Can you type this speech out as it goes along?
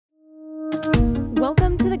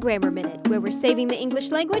Welcome to the Grammar Minute, where we're saving the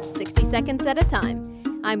English language 60 seconds at a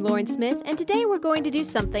time. I'm Lauren Smith, and today we're going to do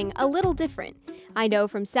something a little different. I know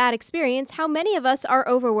from sad experience how many of us are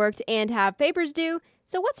overworked and have papers due,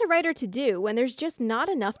 so what's a writer to do when there's just not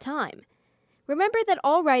enough time? Remember that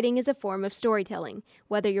all writing is a form of storytelling.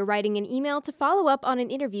 Whether you're writing an email to follow up on an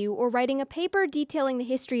interview or writing a paper detailing the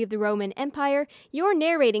history of the Roman Empire, you're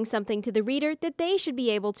narrating something to the reader that they should be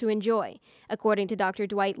able to enjoy. According to Dr.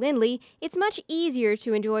 Dwight Lindley, it's much easier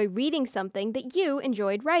to enjoy reading something that you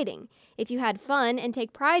enjoyed writing. If you had fun and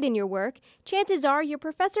take pride in your work, chances are your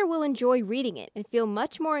professor will enjoy reading it and feel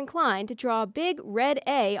much more inclined to draw a big red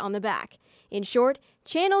A on the back. In short,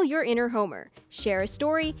 channel your inner Homer. Share a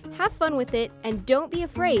story, have fun with it, and don't be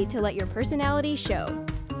afraid to let your personality show.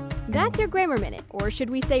 That's your Grammar Minute, or should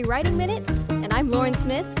we say Writing Minute? And I'm Lauren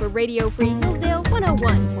Smith for Radio Free Hillsdale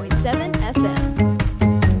 101.7 FM.